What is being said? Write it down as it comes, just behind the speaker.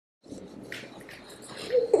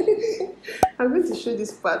I'm going to show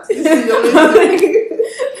this part. This is your way.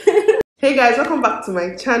 Hey guys, welcome back to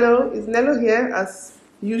my channel. It's Nelo here as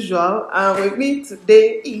usual. With me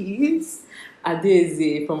today is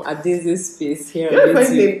Adaezes from Adaezes Space here. You're a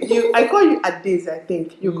funny name. I call you Adaezes, I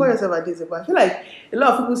think. You call yourself Adaezes, but I feel like a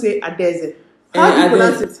lot of people say Adaezes. How do you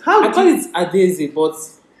pronounce it? I call it Adaezes, but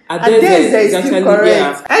Adaezes is still correct.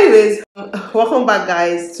 Yeah. Anyways, welcome back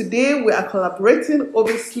guys. Today we are collaborating,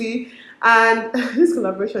 obviously, and this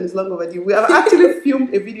collaboration is long overdue. We have actually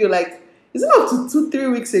filmed a video like, is it up to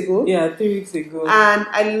 2-3 weeks ago? Yeah, 3 weeks ago. And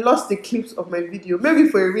I lost the clips of my video, maybe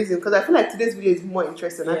for a reason, because I feel like today's video is more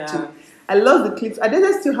interesting actually. I lost the clips.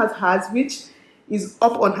 Adaezes still has hers, which is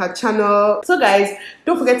up on her channel. So guys,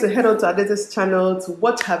 don't forget to head on to Adaezes' channel to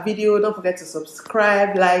watch her video. Don't forget to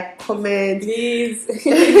subscribe, like, comment. Please.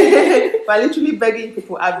 By literally begging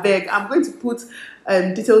people, I beg. I'm going to put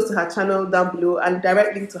details to her channel down below and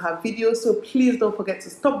direct link to her video. So please don't forget to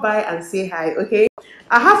stop by and say hi, okay?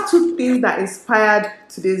 I have 2 things that inspired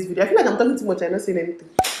today's video. I feel like I'm talking too much. I'm not saying anything.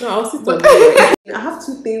 No, I'll sit on there. I have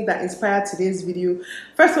 2 things that inspired today's video.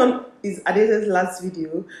 First one is Adaezes' last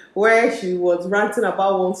video where she was ranting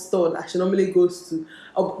about one store that she normally goes to,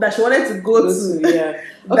 or that she wanted to go to. Yeah.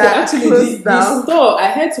 Okay, actually, the store,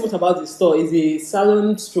 I heard so much about the store. Is a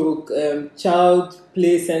salon stroke child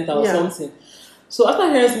play center or something. So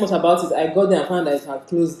after hearing so much about it, I got there and found that it had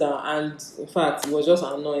closed down, and in fact, it was just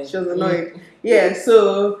annoying. She was annoying. Yeah,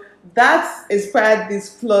 so that inspired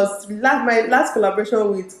this. Plus, my last collaboration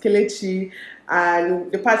with Kelechi,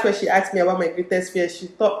 and the part where she asked me about my greatest fear, she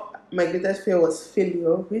thought my greatest fear was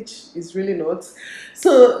failure, which is really not.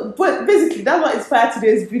 So, but basically, that's what inspired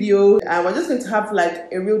today's video, and we're just going to have like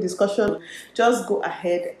a real discussion. Just go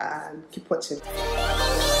ahead and keep watching.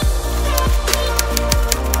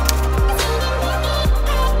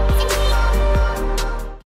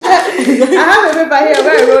 I have a paper here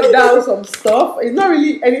where I wrote down some stuff. It's not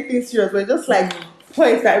really anything serious, but just like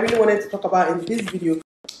points that I really wanted to talk about in this video.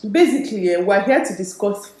 Basically, we're here to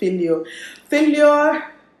discuss failure. Failure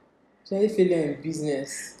in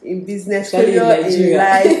business. In business, failure in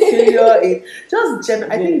life, failure in just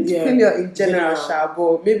I think failure in general,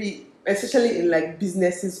 but maybe especially in like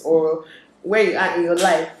businesses or where you are in your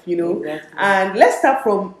life, you know. Exactly. And let's start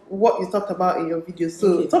from what you talked about in your video.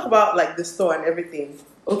 So talk about like the store and everything.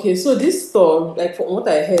 Okay, so this store, like from what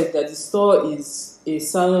I heard, that the store is a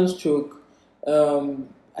salon stroke.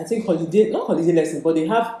 I think not holiday lessons, but they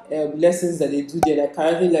have lessons that they do there, like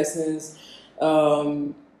karate lessons.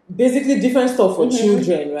 Basically different stuff for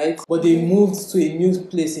children, right? But they moved to a new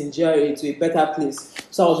place in GRA, to a better place.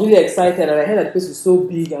 So I was really excited, and I heard that the place was so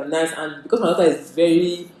big and nice. And because my daughter is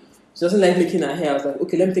she doesn't like making her hair, I was like,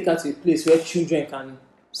 okay, let me take her to a place where children can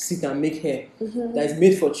sit and make hair that is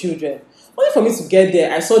made for children. Only for me to get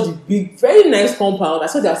there, I saw the big, very nice compound. I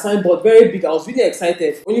saw their signboard, very big. I was really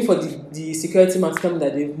excited. Only for the security man to tell me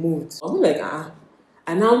that they've moved. I was like,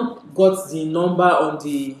 I now got the number on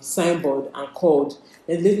the signboard and called.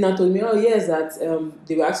 And the lady now told me, oh yes, that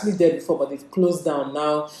they were actually there before, but they've closed down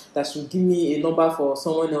now. That should give me a number for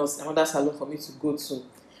someone else, another salon for me to go to.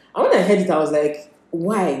 And when I heard it, I was like,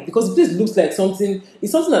 why? Because the place looks like something.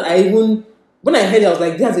 It's something that when I heard it, I was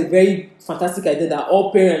like, that's a very fantastic idea that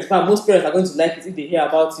all parents, in fact, most parents are going to like it if they hear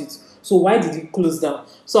about it. So why did it close down?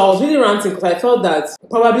 So I was really ranting because I felt that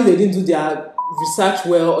probably they didn't do their research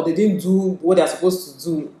well, or they didn't do what they're supposed to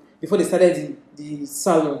do before they started the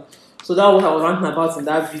salon. So that was what I was ranting about in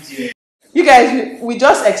that video. You guys, we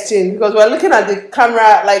just exchanged because we're looking at the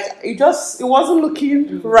camera, like it wasn't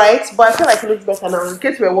looking right, but I feel like it looks better now. In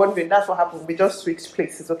case we were wondering, that's what happened. We just switched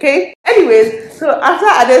places, okay? Anyways, so after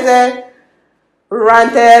Adaezes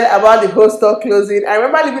ranted about the whole store closing, I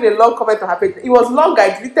remember leaving a long comment on her page. It was long,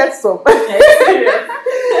 I deleted some.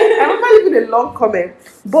 I remember leaving a long comment.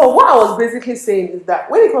 But what I was basically saying is that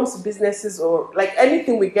when it comes to businesses or like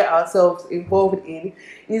anything we get ourselves involved in,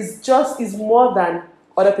 is more than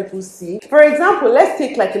other people see. For example, let's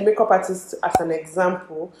take like a makeup artist as an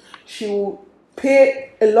example. She will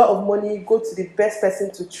pay a lot of money, go to the best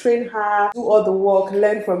person to train her, do all the work,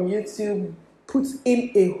 learn from YouTube, put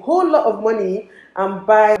in a whole lot of money and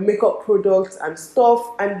buy makeup products and stuff,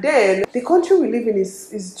 and then the country we live in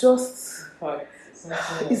is just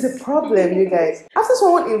it's a problem, you guys. After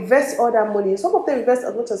someone invests all that money, some of them invest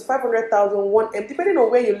as much as 500,000, depending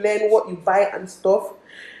on where you learn, what you buy and stuff.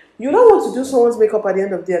 You don't want to do someone's makeup at the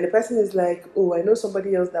end of the day and the person is like, oh, I know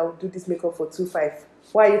somebody else that will do this makeup for 2.5.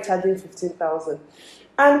 Why are you charging 15,000?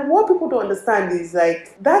 And what people don't understand is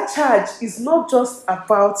like that charge is not just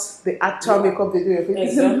about the actual makeup they do.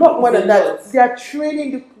 It's a lot more than that. Their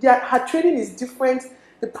training, her training is different.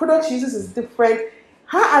 The product she uses is different.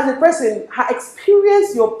 her as a person, her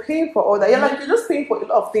experience, you're paying for all that. You're like, you're just paying for a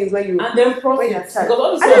lot of things when you and then profit. Because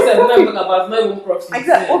all this and stuff I'm talking about my own profit.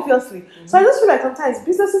 Exactly, obviously. So I just feel like sometimes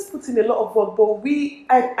businesses put in a lot of work, but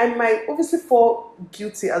I might obviously fall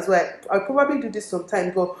guilty as well. I probably do this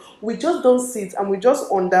sometimes, but we just don't see it and we just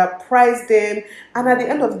underprice them. And at the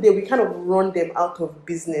end of the day, we kind of run them out of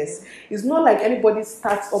business. It's not like anybody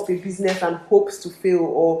starts up a business and hopes to fail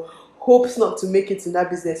or hopes not to make it in that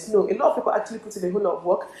business. No, a lot of people actually put in a whole lot of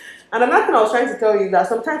work. And another thing I was trying to tell you is that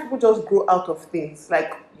sometimes people just grow out of things.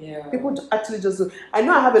 Like, people actually just do. I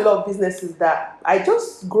know I have a lot of businesses that I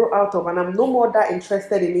just grow out of and I'm no more that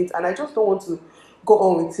interested in it and I just don't want to go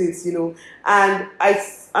on with it, you know. And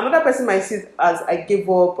another person might see it as I gave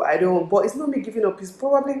up, I don't, but it's not me giving up, it's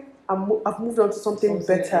probably I've moved on to something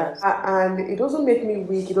better. And it doesn't make me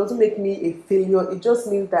weak, it doesn't make me a failure, it just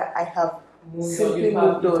means that I have simply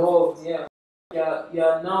moved on.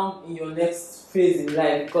 You're now in your next phase in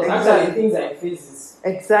life, because actually things are in phases.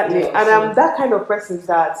 Exactly. And I'm that kind of person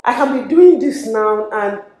that I can be doing this now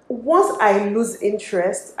and once I lose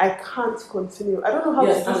interest, I can't continue. I don't know how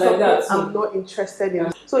to do something like I'm not interested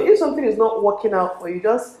in. So if something is not working out for you,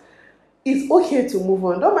 it's okay to move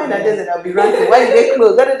on. Don't mind that I'll be ranting. Why you get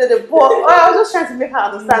close? But I was just trying to make her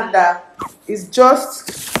understand that it's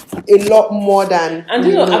just a lot more than. And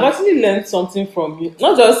you know, I've actually learned something from you.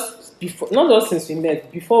 Not just since we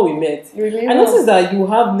met, before we met. I noticed that you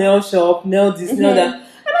have nail shop, nail this, nail that. And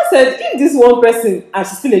I said, if this one person, and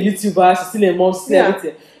she's still a YouTuber, she's still a mom, she's still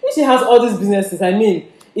everything. If she has all these businesses, I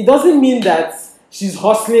mean, it doesn't mean that she's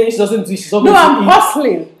hustling, she doesn't do it, she's not going to eat. No, I'm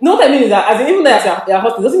hustling. No, what I mean is that, as in, even though you're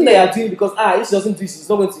hustling, doesn't mean that you're doing it because, if she doesn't do it, she's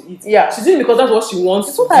not going to eat. Yeah. She's doing it because that's what she wants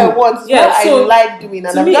to do. It's what I want, it's what so, I like doing,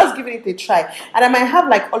 and I'm just giving it a try. And I might have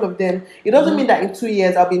like all of them. It doesn't mean that in 2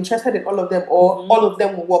 years I'll be interested in all of them or all of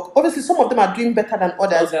them will work. Obviously, some of them are doing better than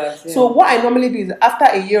others. So what I normally do is after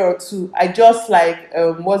a year or two, I just like,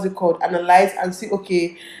 analyze and see,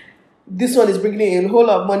 okay, this one is bringing in a whole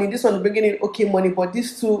lot of money, this one is bringing in okay money, but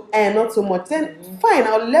these two not so much. Then fine,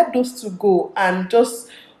 I'll let those two go and just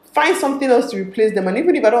find something else to replace them. And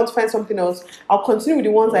even if I don't find something else, I'll continue with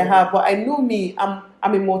the ones I have. But I know me, I'm a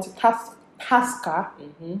multitasker.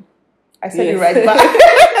 I said it right, but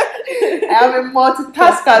I am a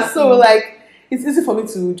multitasker. So like it's easy for me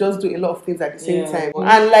to just do a lot of things at the same time.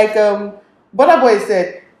 And like Butter Boy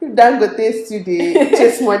said, if Dangote still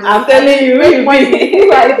chase money, I'm telling you, who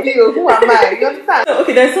are you? Who am I? You understand?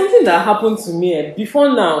 Okay, there's something that happened to me. Before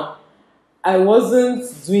now, I wasn't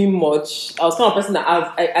doing much. I was kind of person that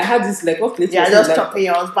I had this like what place? Yeah, just talk me.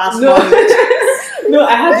 I was bad. No,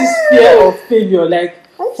 I had this fear of failure. Like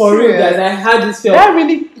for real, guys, I had this fear. That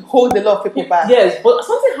really holds a lot of people back. Yes, but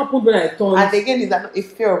something happened when I turned. And again, is that not a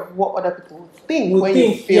fear of what other people would think when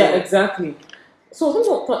you fail? Yeah, exactly. So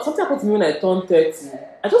something happened to me when I turned 30.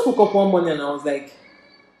 I just woke up one morning and I was like,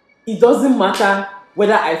 it doesn't matter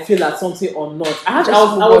whether I fail at something or not. I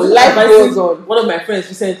was advising one of my friends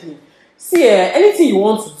recently. See, anything you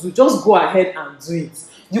want to do, just go ahead and do it.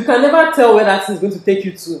 You can never tell where that thing is going to take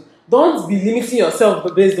you to. Don't be limiting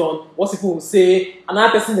yourself based on what people will say.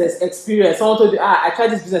 Another person that's experienced, someone told you, I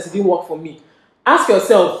tried this business, it didn't work for me. Ask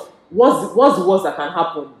yourself, what's the worst that can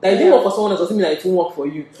happen? That it didn't work for someone else doesn't mean that it won't work for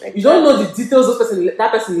you. Exactly. You don't know the details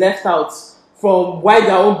that person left out from why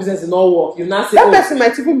their own business did not work. You now say that person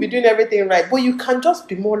might even be doing everything right, but you can just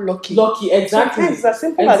be more lucky. Exactly. Sometimes it's as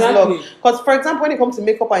simple as luck. Because for example, when it comes to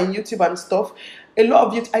makeup and YouTube and stuff, a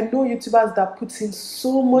lot of I know YouTubers that put in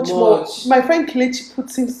so much more. My friend Kelechi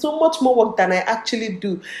puts in so much more work than I actually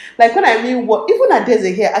do. Like when I mean work, even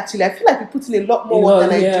Adaezes here, actually, I feel like you put in a lot more work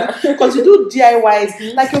than I do. Because you do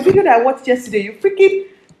DIYs. Like your video that I watched yesterday, you freaking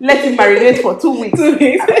let it marinate for 2 weeks. 2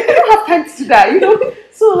 weeks. I don't have time to do that, you know?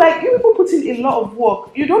 So like you people put in a lot of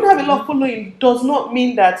work. You don't have a lot of following does not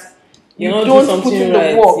mean that you don't put in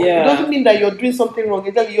the work. It doesn't mean that you're doing something wrong.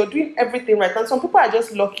 Exactly, you're doing everything right. And some people are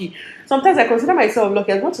just lucky. Sometimes I consider myself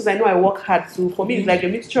lucky as much as I know I work hard. So for me, it's like a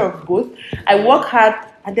mixture of both. I work hard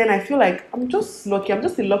and then I feel like I'm just lucky. I'm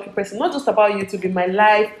just a lucky person. Not just about YouTube, in my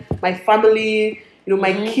life, my family, you know,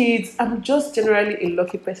 my kids. I'm just generally a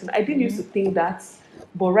lucky person. I didn't used to think that.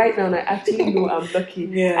 But right now, I actually know I'm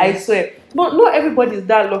lucky. I swear. But not everybody is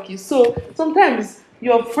that lucky. So sometimes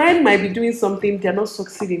your friend might be doing something, they're not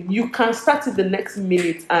succeeding. You can start it the next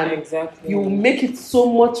minute and you will make it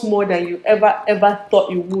so much more than you ever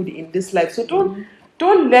thought you would in this life. So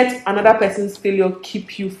don't let another person's failure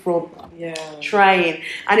keep you from trying.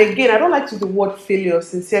 And again, I don't like to use the word failure,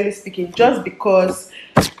 sincerely speaking, just because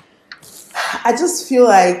I just feel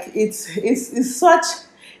like it's such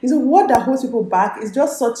It's a word that holds people back. It's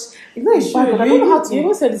just such. It's not a Sure, bad word. I don't know how to. you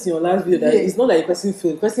even said this in your last video that it's not like the person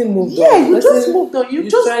failed. The person moved Yeah, on. you just moved on. You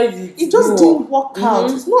just tried it. It just didn't work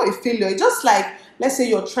out. It's not a failure. It's just like, let's say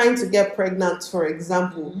you're trying to get pregnant, for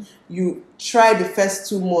example. You try the first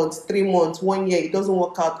 2 months, 3 months, 1 year, it doesn't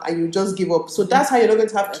work out, and you just give up. So that's how you're not going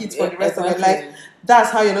to have kids for the rest of your life. That's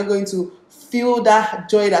how you're not going to feel that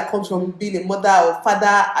joy that comes from being a mother or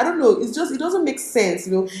father. I don't know. It's just, it doesn't make sense.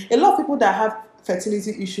 You know, a lot of people that have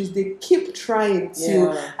fertility issues, they keep trying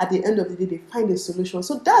till at the end of the day they find a solution.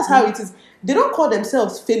 So that's how it is. They don't call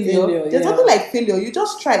themselves failure. There's nothing like failure. You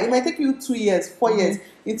just try. It might take you 2 years, 4 years.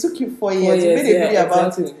 It took you 4 years. You made a video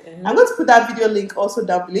about it. I'm going to put that video link also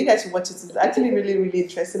down below. You guys should watch it. It's actually really, really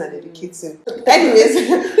interesting and educating.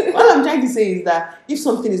 Anyways, what I'm trying to say is that if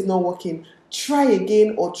something is not working, try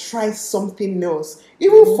again or try something else.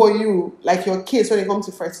 Even for you, like your case when it comes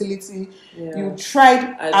to fertility, you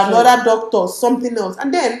tried another doctor, something else,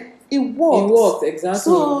 and then it worked. It worked, exactly.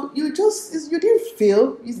 So you didn't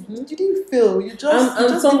fail. You didn't fail. You just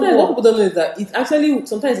and sometimes what people don't know is that it actually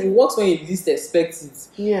sometimes it works when you least expect it.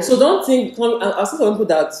 Yeah. So don't think. I've seen some people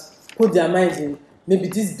that put their mind in maybe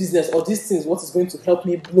this business or this thing is what is going to help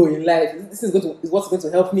me blow in life. This is what's going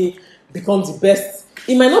to help me become the best.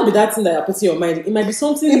 It might not be that thing that you're putting your mind in. It might be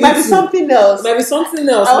something. It might be something else. It might be something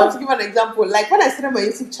else. I want to give an example. Like when I started my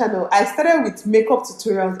YouTube channel, I started with makeup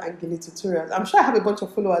tutorials and gele tutorials. I'm sure I have a bunch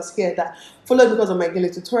of followers here that followed because of my gele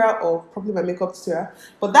tutorial or probably my makeup tutorial.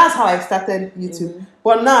 But that's how I started YouTube.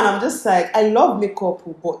 But now I'm just like, I love makeup,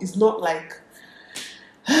 but it's not like,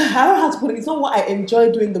 I don't know how to put it. It's not what I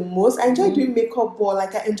enjoy doing the most. I enjoy doing makeup, but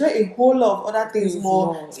like I enjoy a whole lot of other things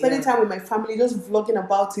more. Spending time with my family, just vlogging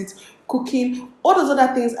about it, cooking, all those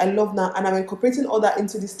other things I love now, and I'm incorporating all that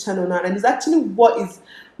into this channel now. And it's actually what is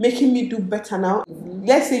making me do better now.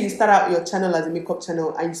 Let's say you start out your channel as a makeup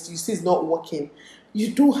channel and you see it's not working.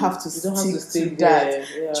 You do have to stick to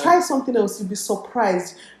that. Try something else. You'll be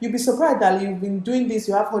surprised. You'll be surprised that you've been doing this.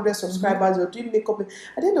 You have 100 subscribers. You're doing makeup.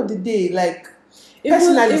 At the end of the day, like.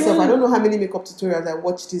 Personally, I don't know how many makeup tutorials I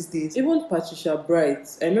watch these days. Even Patricia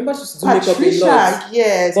Bright, I remember she used to do makeup a lot.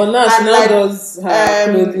 Yes. But now she now does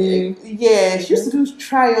her clothing. Yeah, she used to do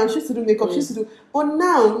try-on, she used to do makeup, she used to do. But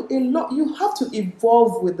now, you have to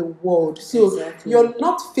evolve with the world. So you're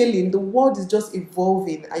not failing. The world is just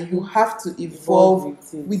evolving, and you have to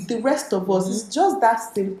evolve with the rest of us. It's just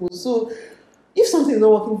that simple. So. If something is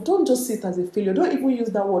not working, don't just see it as a failure. Don't even use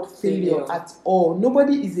that word failure at all.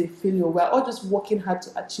 Nobody is a failure. We're all just working hard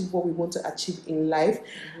to achieve what we want to achieve in life.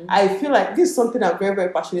 I feel like this is something I'm very,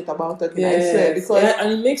 very passionate about talking. I swear, because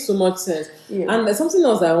and it makes so much sense. And there's something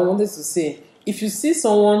else that I wanted to say. If you see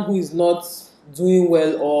someone who is not doing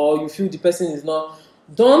well, or you feel the person is not,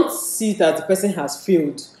 don't see that the person has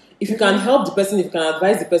failed. If you can help the person, if you can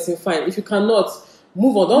advise the person, fine. If you cannot,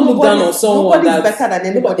 move on. Don't look down on someone. Nobody's better than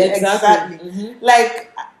anybody. Exactly.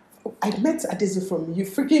 Like, I met Adaezes from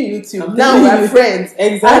freaking YouTube. Now we're friends.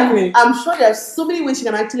 Exactly. And I'm sure there's so many ways she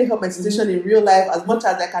can actually help my situation in real life, as much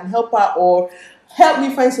as I can help her or help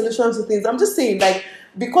me find solutions to things. I'm just saying, like,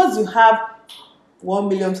 because you have 1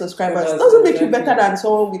 million subscribers doesn't make you better than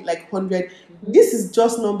someone with like 100. This is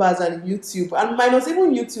just numbers on YouTube. And minus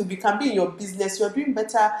even YouTube, you can be in your business. You're doing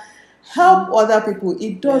better. Help other people.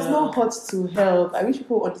 It does not hurt to help. I wish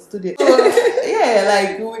people understood it. So,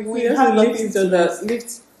 like we have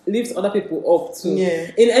lift other people up too.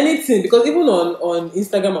 In anything, because even on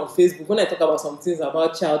Instagram and Facebook, when I talk about some things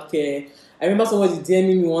about childcare, I remember somebody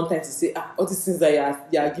DMing me one time to say, all these things that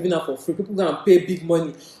you are giving out for free, people go and pay big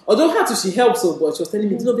money. Although how to she helps so, but she was telling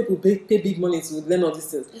me, people pay big money to learn all these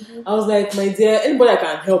things. I was like, my dear, anybody I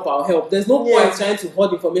can help, I'll help. There's no point trying to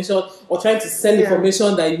hoard information or trying to sell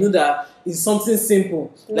information that you know that is something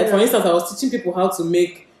simple. Like for instance, I was teaching people how to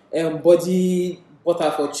make body butter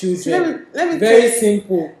for children. Let me very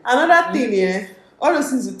simple. Another thing, all those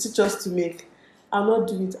things you teach us to make. I'll not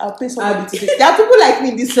do it. I'll pay somebody to do it. There are people like me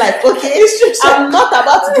in this life, okay? I'm not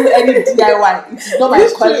about to do any DIY. It's not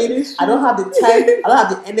my calling. I don't have the time. I don't have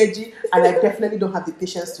the energy. And I definitely don't have the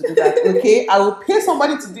patience to do that, okay? I will pay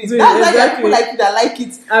somebody to do it. That's why there are people like you that like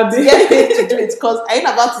it to get paid to do it. Because I ain't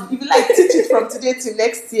about to, if you like, teach it from today to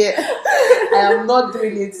next year. I am not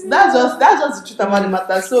doing it. That's just the truth about the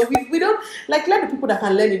matter. So we don't, like, let the people that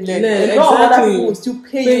can learn it learn. A lot of other people will still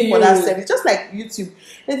pay you for that service. Just like YouTube.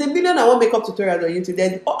 There's 1 million and 1 makeup tutorials on YouTube.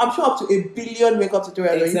 There's, I'm sure, up to 1 billion makeup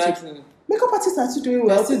tutorials on YouTube. Makeup artists are still doing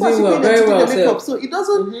well. People are still paying them to do their makeup. So it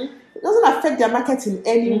doesn't affect their market in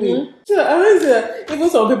any way. So I mean, even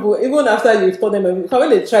some people, even after you've told them, when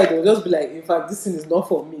they try, they'll just be like, in fact, this thing is not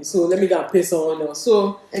for me. So let me go and pay someone else.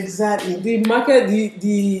 So exactly, the market,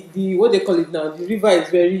 the what they call it now, the river is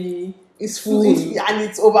very It's full and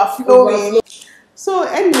it's overflowing. So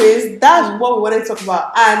anyways, that's what we wanted to talk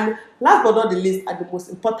about. And last but not the least, and the most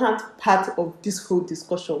important part of this whole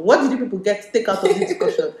discussion, what did you people take out of this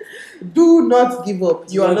discussion? Do not give up.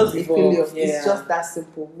 You are not a failure. It's just that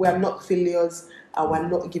simple. We are not failures and we're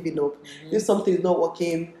not giving up. If something is not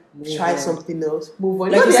working, try something else. Move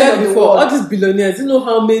on. Like you said before, all these billionaires, you know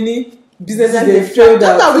how many businesses they failed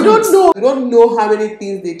at? We don't know how many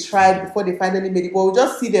things they tried before they finally made it, but we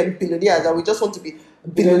just see them billionaires and we just want to be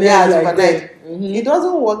billionaires overnight. It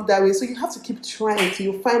doesn't work that way, so you have to keep trying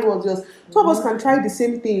till you find what just. Two of us can try the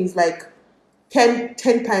same things like 10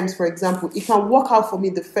 times, for example. It can work out for me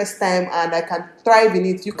the first time and I can thrive in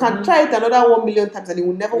it. You can try it another 1 million times and it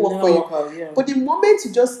will never work for you. But the moment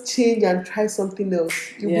you just change and try something else,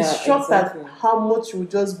 you'll be shocked at how much you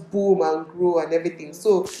just boom and grow and everything.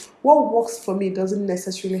 So what works for me doesn't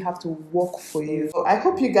necessarily have to work for you. So I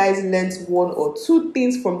hope you guys learned 1 or 2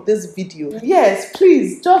 things from this video. Yes,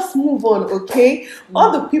 please just move on, okay?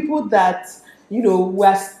 All the people that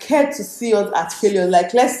we're scared to see us as failures.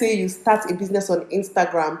 Like, let's say you start a business on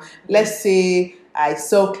Instagram. Let's say I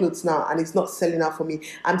sell clothes now and it's not selling out for me.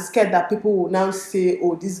 I'm scared that people will now say,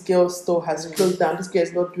 oh, this girl's store has closed down. This girl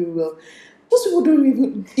is not doing well. Those people don't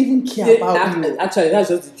even care about you. Actually, that's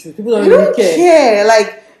just the truth. People don't really care.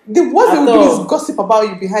 Like, what they will do is gossip about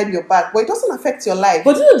you behind your back, but it doesn't affect your life.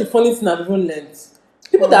 But you know the funny thing I've even learned?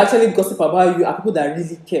 People that actually gossip about you are people that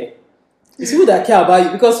really care. It's people that care about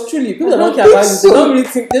you, because truly, people that don't care about you, they don't really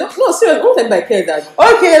think. They don't. No, serious. Don't think they care that.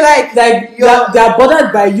 Okay, like they are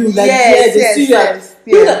bothered by you. Like they see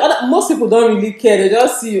you. Most people don't really care. They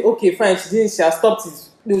just see you. Okay, fine. She has stopped it.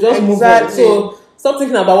 They'll just move on. So stop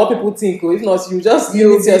thinking about what people think. Or if not, you just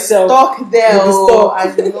limit yourself. Stuck there,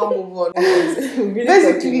 and you don't move on. Really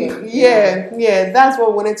basically, that's what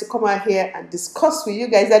we wanted to come out here and discuss with you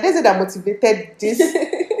guys. Adaezes that motivated this.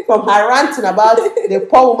 From her ranting about the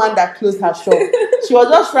poor woman that closed her shop. She was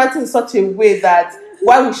just ranting in such a way that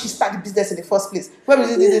why would she start the business in the first place? No,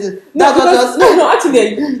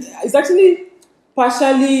 actually, it's actually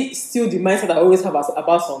partially still the mindset I always have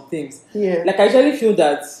about some things. Yeah. Like, I usually feel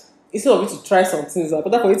that instead of you to try some things, it's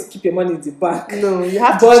better for you to keep your money in the bank. No, you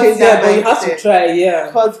have to change that mindset. But you have to try,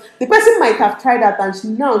 because the person might have tried that and she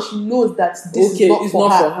knows that this is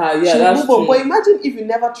not for her. Yeah, that's true. But imagine if you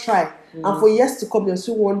never try. And for years to come, you're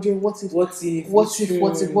still wondering what if, it's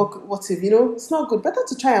not good. Better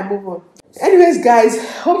to try and move on. Anyways, guys,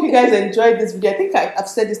 hope you guys enjoyed this video. I think I've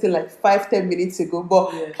said this thing like 5-10 minutes ago,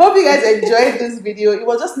 but hope you guys enjoyed this video. It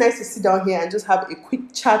was just nice to sit down here and just have a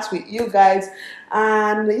quick chat with you guys.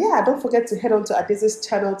 And don't forget to head on to Adaezes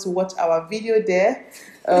channel to watch our video there.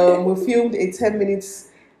 We filmed a 10 minutes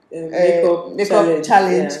makeup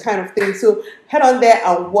challenge kind of thing. So head on there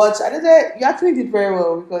and watch. Adaezes, you actually did very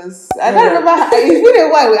well, because I don't remember. It's been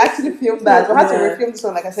a while we actually filmed that. We had to refilm this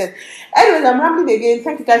one, like I said. Anyways, I'm rambling again.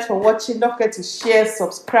 Thank you guys for watching. Don't forget to share,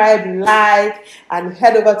 subscribe, like, and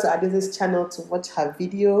head over to Adaezes channel to watch her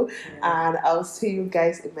video. And I'll see you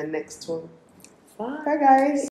guys in my next one. Bye guys.